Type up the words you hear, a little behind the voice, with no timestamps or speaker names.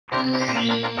Here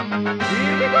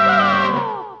we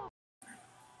go!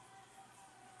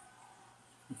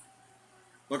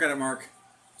 Look at it, Mark.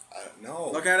 No.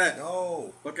 Look at it.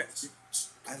 No. Look at.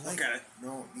 Look at it.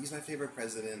 No, he's my favorite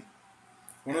president.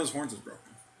 One of his horns is broken.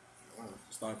 Oh,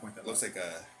 Just thought I'd point that out. looks like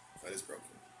a. That is broken.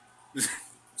 Looks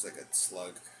like a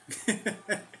slug.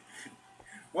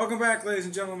 Welcome back, ladies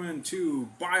and gentlemen, to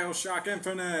Bioshock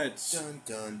Infinite. Dun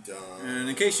dun dun. And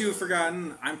in case you've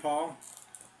forgotten, I'm Paul.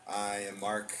 I am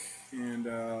Mark. And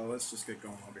let's just get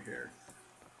going over here.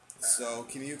 So,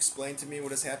 can you explain to me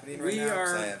what is happening right We now?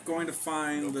 are going to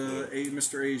find no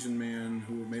Mr. Asian man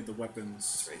who made the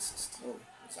weapons. It's racist. Oh,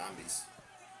 zombies.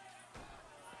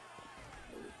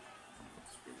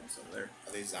 Over there.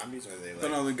 Are they zombies or are they like...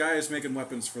 But no, the guy is making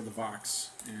weapons for the Vox,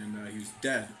 and he's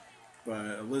dead.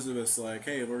 But Elizabeth's like,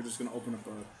 hey, we're just going to open up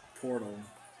a portal.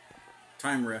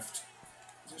 Time rift.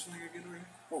 Is there something I can get over here?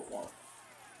 Oh, wow.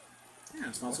 Yeah,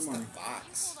 it's not some money. The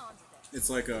Vox? It's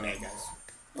like a... Hey, guys.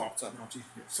 Oh, What's up? Oh, gee,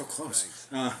 you're so close.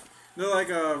 They're like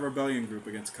a rebellion group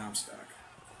against Comstock.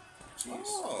 Jeez.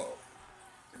 Oh.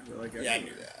 Yeah, like Yeah, I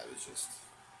knew that. I was just...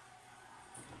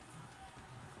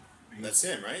 That's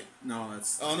him, right? No,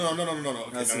 that's... Oh, no. Okay,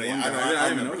 That's no, the yeah, one guy. I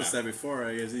didn't even notice now. that before.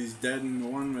 I guess he's dead in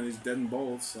one, but he's dead in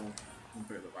both, so... I'm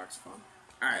pretty the Vox phone.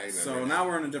 Alright, so now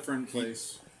we're in a different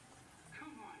place.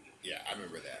 Yeah, I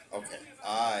remember that. Okay.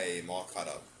 I'm all caught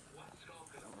up.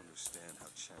 I don't understand how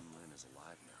Chen-Lin is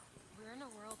alive now. We're in a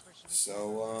world where he...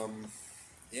 So,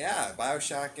 yeah,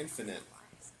 Bioshock Infinite.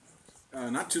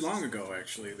 Not too long ago,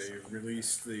 actually, they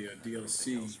released the DLC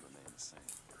Remain the same.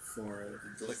 for...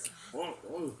 Glick. Whoa,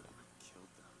 whoa. Killed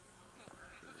them.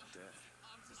 They were dead.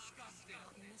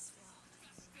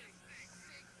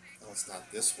 Oh, it's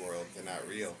not this world. They're not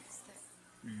real.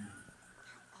 Yeah.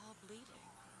 all bleeding.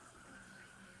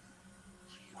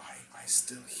 Why am I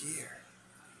still here?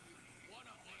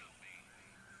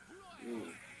 Ooh.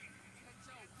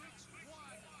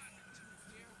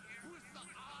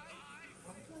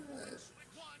 What?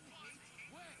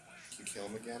 Can you kill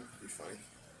him again? Be funny.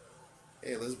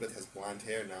 Hey, Elizabeth has blonde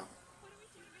hair now.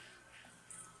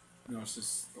 No, it's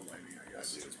just the lighting, I I guess.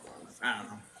 see it's blonde. I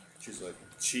don't know. She's like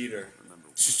a cheater. Remember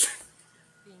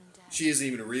Being dead. She isn't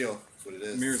even real. That's what it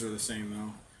is. Mirrors are the same,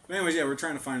 though. But anyways, yeah, we're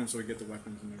trying to find them so we get the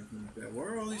weapons and everything like that.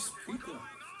 Where are all these people?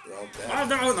 They're all dead.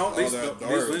 Oh, no,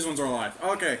 they're- these ones are alive.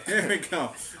 Okay, here we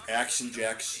go. Action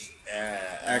Jack.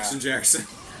 Action Jackson.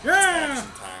 Yeah!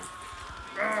 Action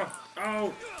time.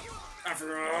 Oh! I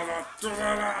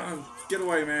forgot. Get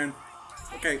away, man.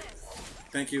 Okay.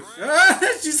 Thank you.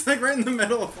 She's like right in the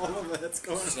middle of all of that's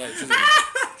going on.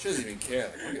 She doesn't even care.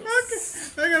 Like, Okay,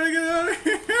 I gotta get out of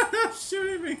here.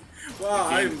 Shooting me. Wow,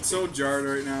 I am so jarred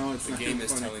right now. It's the not game even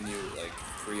is funny. telling you like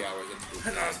 3 hours into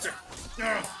the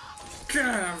game.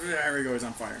 There we go, he's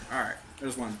on fire. Alright, I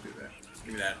just wanted to do that.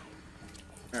 Give me that.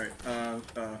 Alright,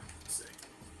 let's see.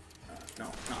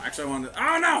 No, actually I wanted to...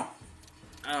 Oh, no!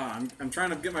 I'm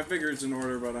trying to get my figures in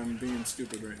order, but I'm being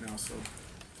stupid right now, so...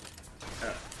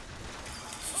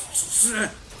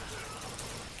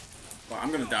 Well,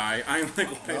 I'm gonna die. I'm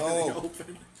like wide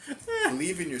open.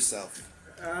 Believe in yourself.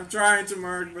 I'm trying to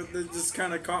merge, but they just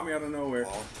kind of caught me out of nowhere.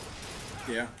 Paul,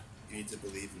 Yeah. you need to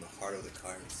believe in the heart of the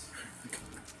cards.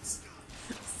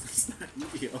 It's not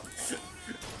Yu-Gi-Oh!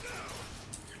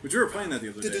 But you were playing that the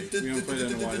other day. We haven't played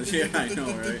that in a while. Yeah, I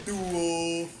know, right?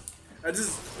 Duel.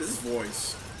 This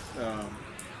voice,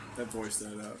 that voice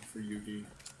that for Yugi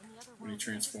when he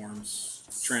transforms,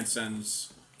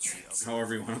 transcends,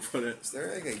 however you want to put it. Is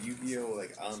there like a Yu-Gi-Oh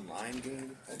like online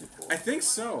game? That'd be cool. I think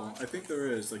so. I think there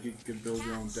is. Like you could build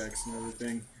your own decks and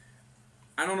everything.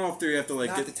 I don't know if you have to like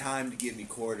Not get the time to give me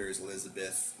quarters,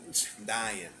 Elizabeth. I'm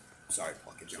dying. Sorry,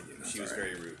 Paul. Continue. That's She was alright.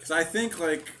 very rude. Because I think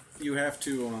like you have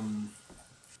to oh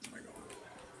my god,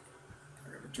 I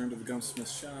gotta return to the gunsmith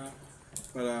shop.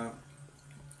 But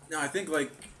no, I think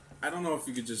like I don't know if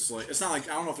you could just like it's not like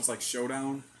I don't know if it's like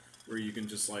Showdown where you can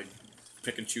just like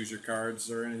pick and choose your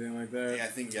cards or anything like that. Yeah, I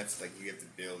think you have to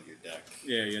build your deck.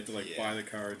 Yeah, you have to like Yeah. buy the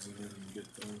cards and then get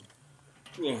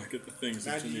the things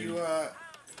Now, that do you need.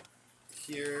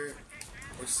 you hear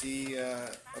or see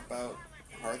about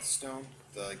Hearthstone,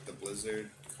 the Blizzard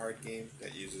card game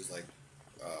that uses like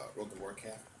World of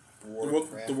Warcraft?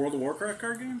 The World of Warcraft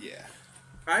card game? Yeah.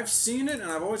 I've seen it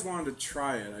and I've always wanted to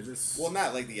try it. I just Well,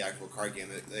 not like the actual card game.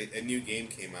 A new game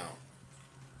came out.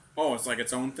 oh, it's like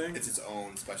its own thing. It's its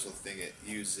own special thing. It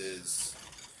uses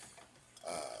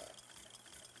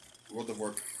World of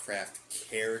Warcraft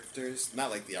characters, not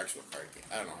like the actual card game.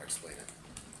 I don't know how to explain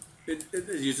it.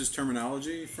 It uses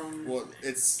terminology from. Well,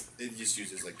 it just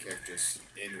uses like characters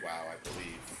in WoW, I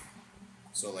believe.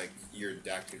 So like your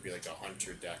deck could be like a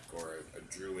hunter deck or a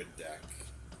druid deck.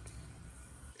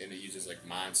 and it uses like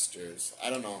monsters. I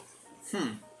don't know.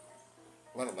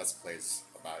 A lot of Let's Plays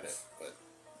about it, but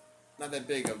not that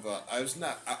big of a. I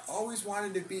always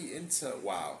wanted to be into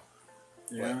WoW,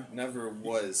 Yeah. but never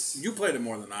was. You played it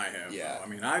more than I have. Yeah. Though. I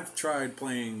mean, I've tried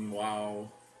playing WoW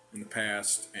in the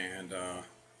past, and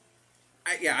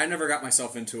I never got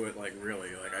myself into it. Like really,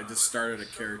 like I just started a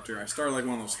character. I started like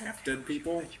one of those half-dead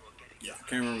people. Yeah. I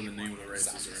can't remember the name of the races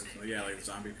or Zombies. anything. Yeah, like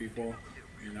zombie people.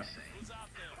 You know.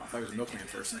 I thought it was a milkman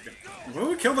for a second. Who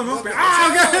would kill the milkman?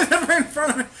 Oh god, it's right in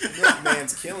front of me.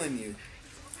 Milkman's killing you.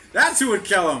 That's who would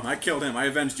kill him. I killed him. I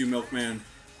avenged you, milkman.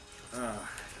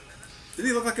 Did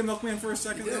he look like a milkman for a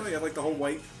second? He did. Though he had like the whole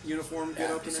white uniform get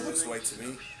Yeah, up and it looks everything. white to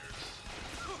me.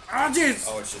 Oh jeez!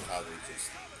 Oh, it should probably just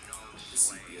the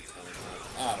sepia tone.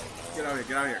 I don't know. Get out of here!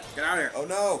 Get out of here! Get out of here! Oh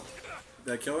no!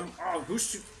 Did I kill him? Oh, who's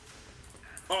shoot?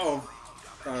 Oh,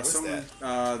 What's someone.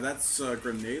 That's a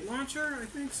grenade launcher. I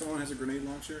think someone has a grenade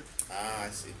launcher. Ah, I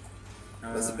see.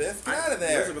 Elizabeth, get I- out of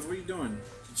there! Elizabeth, what are you doing?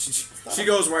 She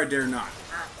goes where I dare not.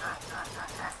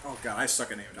 Oh god, I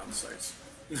suck at aiming down the sights.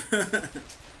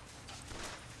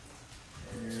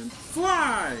 And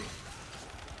fly!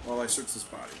 While I search this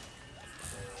body.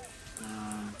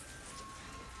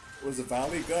 Was a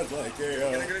volley gun like excuse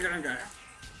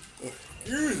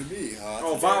me?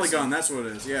 Oh, volley gun, that's what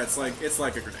it is. Yeah, it's like a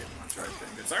grenade launcher, I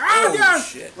think. It's like, oh, Oh, god!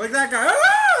 shit. Like that guy.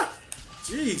 Ah!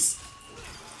 Jeez.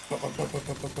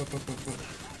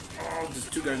 Oh, there's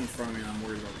two guys in front of me and I'm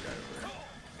worried about the guy over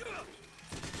there.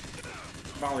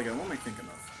 Volley gun, what am I thinking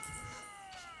of?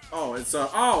 Oh, it's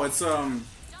one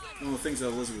of the things that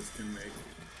Elizabeth can make.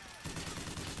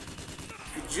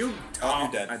 Did you? Oh,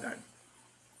 you're dead. I died.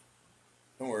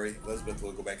 Don't worry, Elizabeth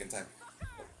will go back in time.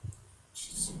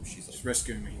 She's like, She's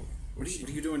rescuing me. What are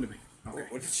you doing to me? Okay.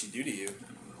 what did she do to you? I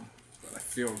don't know, but I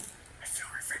feel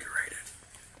revigorated.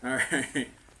 All right.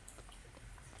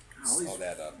 Golly. All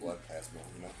that blood plasma,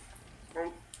 you know.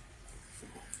 Oh.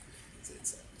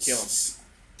 It's kill him.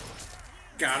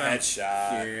 Got him.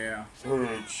 Headshot. Yeah.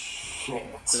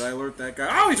 Headshot. Did I alert that guy?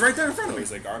 Oh, he's right there in front Oh, of me.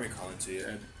 he's like army calling to you.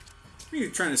 Dead. Are you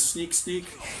trying to sneak?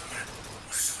 Secret.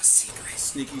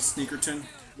 Sneaky Sneakerton?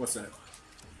 What's that?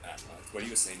 I don't know. It's what he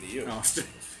was saying to you. Oh,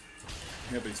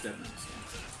 yeah, but he's dead now.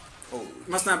 So. Holy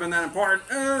Must not have been that important.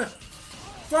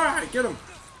 Fly! Get him!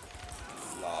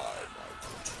 Lord.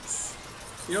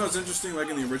 You know what's interesting? Like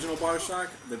in the original Bioshock,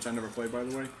 which I never played, by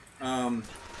the way.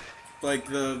 Like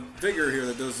the vigor here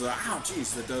that does the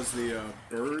that does the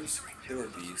birds. They were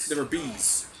bees. They were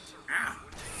bees. Ah,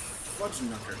 fudge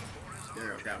knucker. There we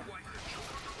go. Got him.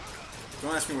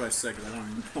 Don't ask me what I said because I don't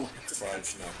even know.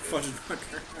 Fudge knucker. Fudge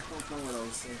knucker. I don't know what I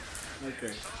was saying.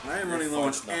 Okay, I am running low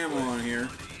on Fudge ammo knuckler. on here.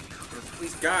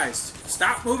 Please, guys,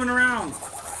 stop moving around.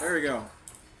 There we go.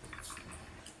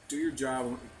 Do your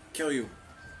job. Kill you.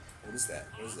 What is that?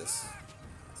 What is this?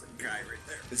 There's a guy right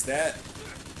there. Is that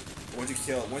once you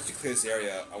clear this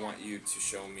area, I want you to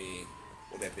show me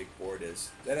what that big board is. Is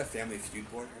that a Family Feud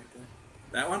board right there?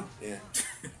 That one? Yeah.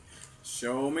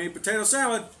 Show me potato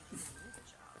salad.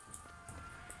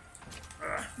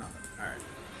 Nothing. Alright.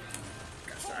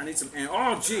 Gosh, I need some ammo.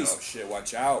 Oh, jeez. Oh shit!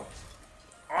 Watch out!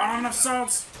 Oh, I don't have enough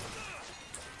salts.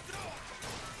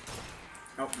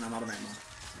 Oh, and I'm out of ammo.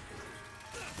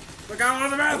 Look out,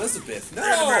 Elizabeth! Elizabeth,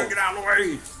 Elizabeth, no! get out of the way!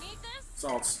 Need this?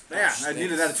 Salts. Yeah, I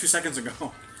needed stinks. that 2 seconds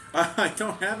ago. I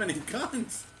don't have any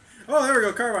guns. Oh, there we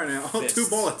go. Carbine now. Oh, 2 Fists.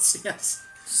 bullets. Yes.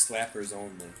 Slappers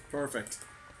only. Perfect.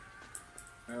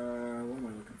 What am I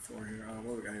looking for here?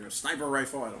 What do we got here? A sniper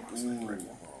rifle? I don't want a sniper Ooh.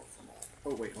 rifle. Oh, come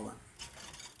on. Oh, wait, hold on.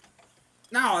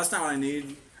 No, that's not what I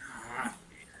need. Ah.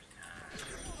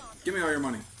 Give me all your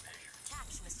money.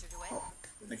 Tax, Mr. DeWitt. Oh,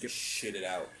 thank you. Shit it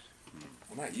out.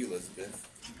 Well, not you, Elizabeth.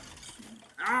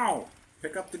 Ow!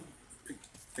 Pick up the...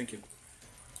 Thank you.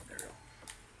 There we go.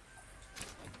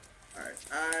 Alright,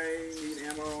 I need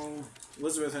ammo.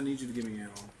 Elizabeth, I need you to give me ammo,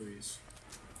 please.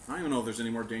 I don't even know if there's any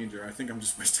more danger. I think I'm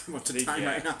just wasting a bunch of time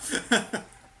Yeah. right now.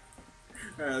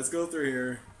 Alright, let's go through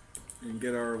here and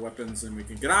get our weapons and we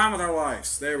can get on with our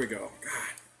lives. There we go.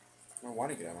 God. I don't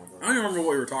want to get out on I don't even remember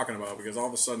what we were talking about because all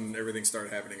of a sudden everything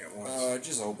started happening at once.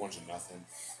 Just a whole bunch of nothing.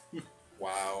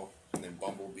 WoW, and then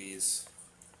bumblebees.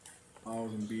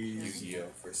 Owls and bees. Yu-Gi-Oh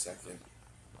for a second.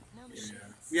 No Yeah. machine.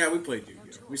 Yeah, we played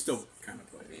Yu-Gi-Oh. We still kind of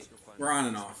play it. We're on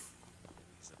and off.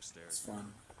 He's It's upstairs.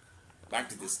 fun. Back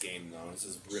to this game though. This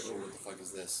is real. What the fuck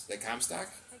is this? That Comstock?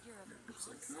 Figure of It's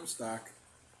like Comstock.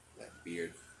 That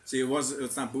beard. See,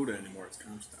 it's not Buddha anymore. It's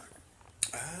Comstock.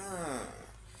 Ah.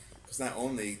 Because not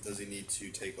only does he need to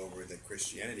take over the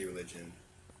Christianity religion,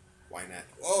 why not?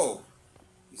 Whoa!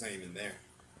 He's not even there.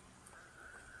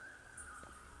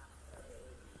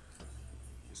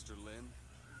 Mr. Lin?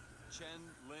 Chen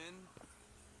Lin?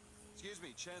 Excuse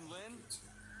me, Chen Lin?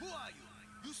 Who are you?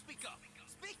 You speak up.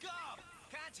 Speak up!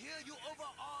 Can't hear you over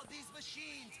all these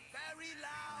machines. Very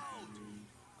loud.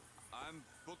 I'm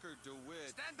Booker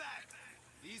DeWitt. Stand back.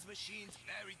 These machines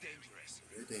very dangerous.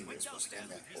 Very dangerous. Wait We'll stand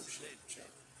downstairs back. with Oh Mrs. shit. Lin.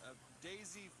 Check.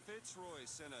 Daisy Fitzroy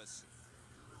sent us.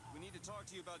 We need to talk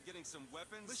to you about getting some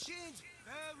weapons. Machines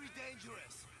very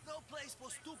dangerous. No place for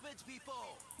stupid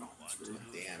people. Oh, that's rude.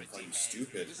 Damn, I call you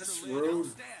stupid. That's Mr. Lin, rude.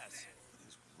 Downstairs. what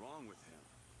is wrong with him?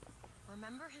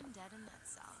 Remember him dead in that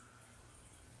cell?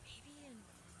 Maybe in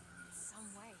some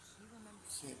way he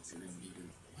remembers. Can't do me do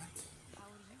what? How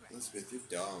would you reckon? Elizabeth, you're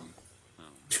dumb. Oh.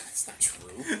 That's not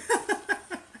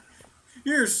true.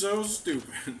 You're so stupid.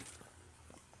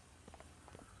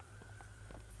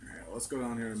 Alright, let's go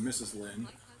down here to Mrs. Lin.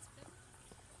 Like husband?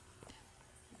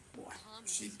 Boy,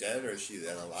 Is she dead or is she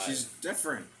dead alive? she's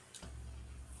different.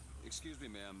 Excuse me,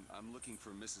 ma'am. I'm looking for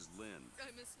Mrs. Lin.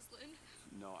 I'm Mrs. Lin.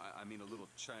 No, I mean a little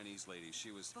Chinese lady.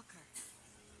 She was... Booker,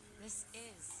 this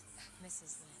is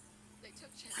Mrs. Lin. They took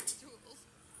Chen's tools.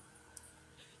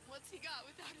 What's he got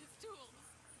without his tools?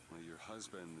 Well, your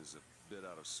husband is a bit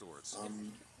out of sorts. If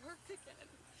he could work again,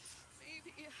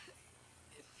 maybe if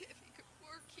he could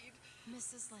work, he'd.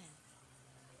 Mrs. Lin,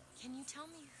 can you tell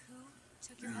me who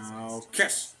took your Now, husband's tools?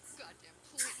 kiss. Goddamn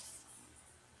police.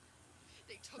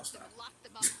 They took them and locked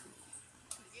them up.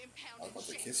 They I was impounded about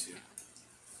to Chen. kiss you.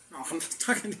 No, I'm not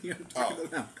talking to you. I'm talking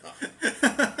to them.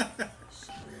 Oh.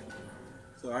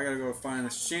 So I gotta go find the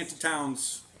shanty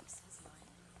towns. Fix his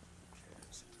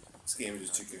mind. This game is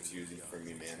just too confusing for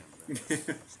me, man.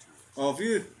 Well, if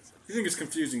you think it's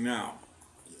confusing now,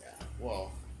 Yeah,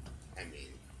 well, I mean...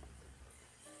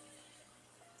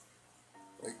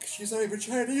 Like, she's not even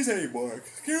Chinese anymore.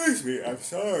 Excuse me, I'm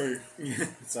sorry.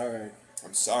 it's alright.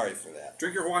 I'm sorry for that.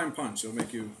 Drink your Hawaiian punch, it'll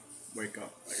make you wake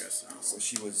up, I guess. So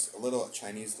she was a little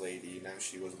Chinese lady, now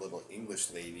she was a little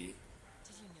English lady.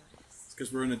 Did you notice? It's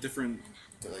because we're in a different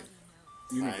To like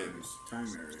You know. universe, time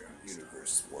area.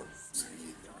 universe warp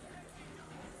speed.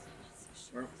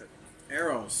 Or,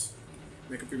 arrows.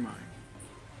 Make up your mind.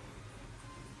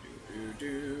 Do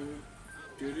do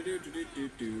do do do do do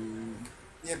do.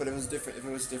 Yeah, but it was different. If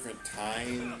it was different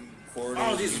time portal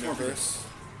Oh, these are more universe,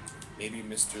 maybe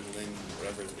Mr. Lin,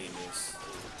 whatever his name is,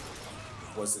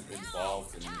 wasn't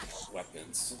involved in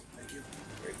weapons. Thank you.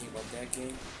 Anything about that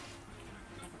game?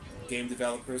 Game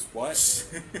developers, what?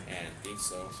 I didn't think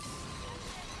so.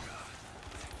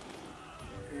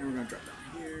 And we're gonna drop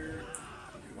down here.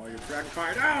 While you're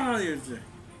preoccupied, you're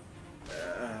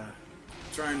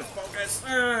trying to focus.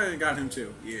 Got him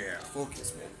too. Yeah.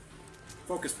 Focus, man.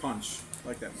 Focus punch.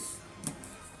 Like that move.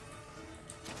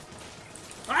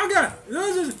 Oh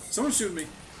god! Someone shoot me.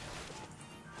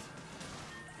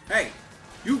 Hey!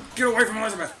 You get away from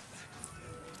Elizabeth!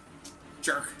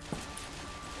 Jerk.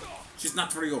 She's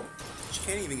not for you. She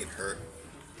can't even get hurt.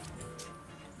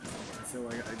 I feel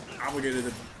like I'm obligated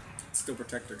to still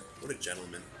protect her. What a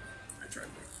gentleman. I tried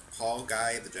to. Paul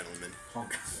Guy, the gentleman. Paul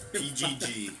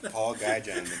PGG. Paul Guy,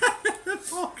 gentleman.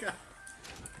 Paul Guy.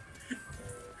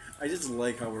 I just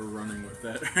like how we're running with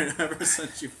that ever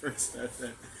since you first said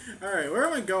that. Alright, where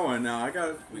am I going now?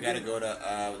 We gotta go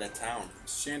to that town.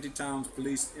 Shantytown's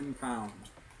Police Impound.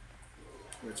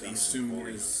 Which I'm Police assuming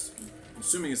Emporium. is... I'm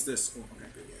assuming it's this. Oh, okay.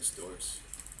 Big ass doors.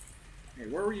 Hey,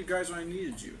 where were you guys when I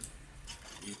needed you?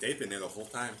 They've been there the whole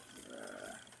time.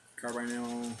 Carbine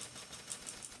ammo.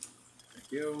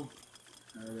 Thank you.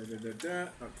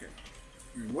 Okay.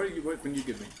 What can you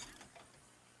give me?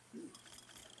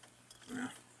 Yeah.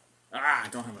 I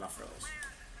don't have enough for those.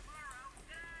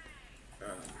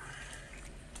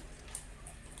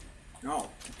 No,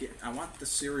 I want the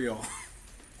cereal.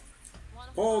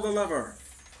 Pull the lever.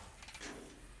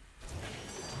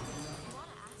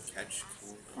 Catch.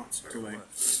 Oh, it's too late.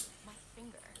 My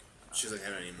finger. She doesn't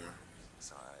have it anymore.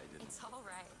 Sorry, I didn't... It's all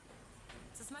right.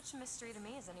 It's as much a mystery to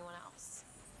me as anyone else.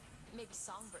 Maybe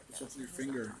Songbird knows. What's up with your when he's not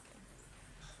finger? talking.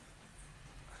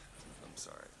 I'm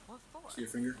sorry. What for? See your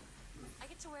finger? I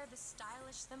get to wear this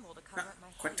stylish symbol to cover up my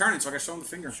Quit head. turning so I can show him the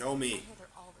finger. Show I me. hear they're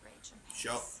all the rage in Paris.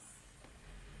 Show.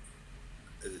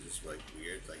 Is it just like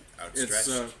weird, like It's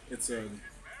outstretched?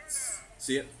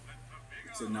 see it?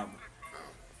 It's a nub. Oh.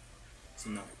 It's a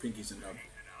nub. Pinky's a nub.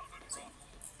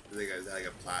 Is that like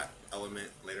a plot element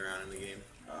later on in the game?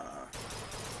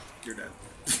 You're dead.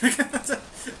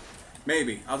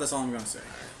 Maybe. That's all I'm gonna say.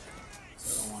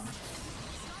 So I don't wanna.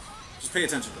 Just pay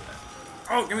attention to that.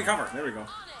 Oh, give me cover. There we go.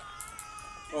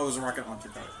 Oh, there's a rocket launcher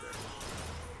right there.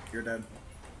 You're dead.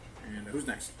 And who's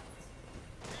next?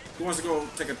 Who wants to go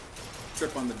take a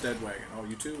trip on the dead wagon? Oh,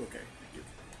 you too? Okay. Thank you.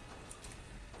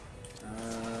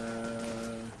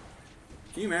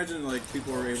 Can you imagine like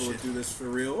people are able to do this for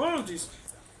real? Oh jeez.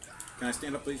 Can I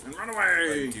stand up please and run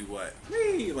away? Like, do what?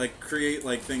 Whee! Like create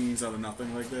like things out of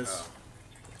nothing like this. Oh.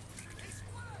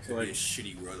 So Like like a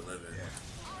shitty world to live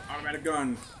in. automatic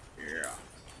gun. Yeah.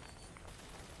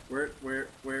 Where?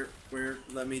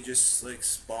 Let me just like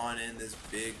spawn in this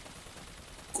big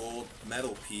gold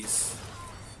metal piece.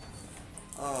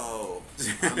 Oh,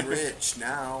 I'm rich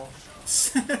now.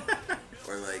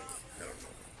 Or like,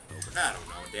 I don't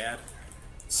know, Dad.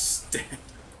 Stand.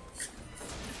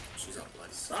 She's all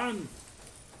bloody. Son.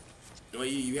 No,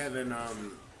 you haven't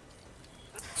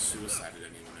suicided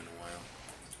anyone in a while.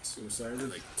 Suicide. They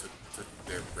like took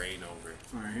their brain over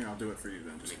Alright, here, I'll do it for you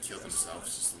then. and they killed themselves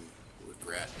just in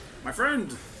regret. My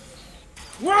friend!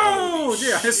 Whoa! Holy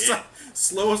Yeah, it's shit.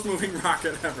 slowest moving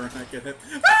rocket ever, and I get hit.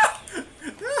 Ah!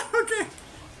 Okay.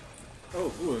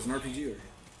 Oh, ooh, there's an RPG over here.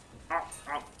 Ow,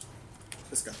 ow.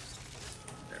 This guy.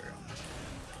 There we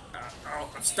go. Oh,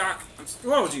 I'm stuck.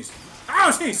 Whoa, jeez. Oh,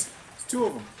 jeez! There's two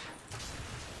of them.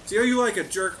 See how you like a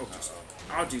jerk? Oh, jeez.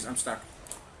 Oh, jeez, I'm stuck.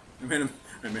 I made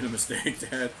a mistake,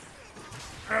 Dad.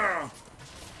 Oh.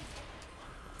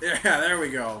 Yeah, there we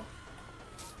go.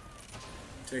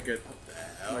 Take it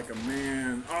like a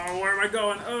man. Oh, where am I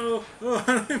going? Oh, I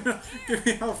don't even know. Give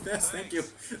me health. Yes, thank you.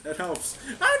 That helps.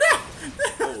 Oh,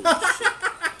 no! Holy shit.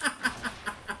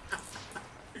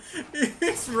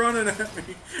 He's running at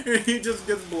me, and he just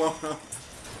gets blown up.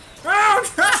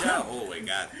 Oh, God! Yeah, oh my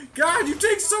god. God, you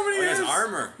take so many Oh, he has hits.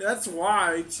 armor. That's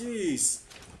why. Jeez.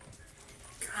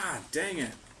 God dang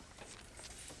it.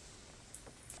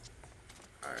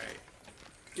 Alright.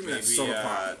 Give me that Maybe soda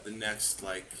pop. the next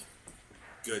like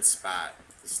good spot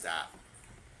to stop.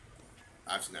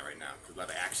 Obviously not right now because a lot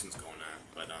of action's going on,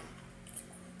 but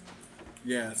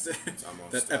Yeah, it's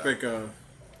almost, that epic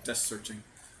desk searching.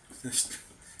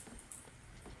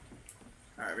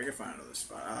 Alright, we can find another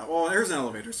spot. Well, there's an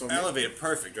elevator, so elevator,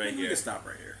 perfect right we here. can stop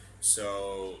right here.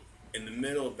 So in the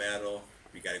middle of battle,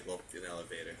 we gotta go up to the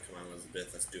elevator. Come on, Elizabeth,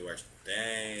 let's do our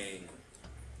thing.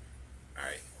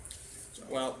 Alright.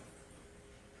 Well,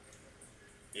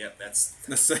 yep, that's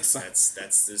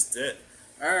just it.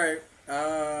 Alright,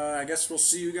 I guess we'll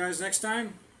see you guys next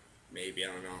time. Maybe, I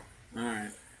don't know.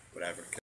 Alright. Whatever.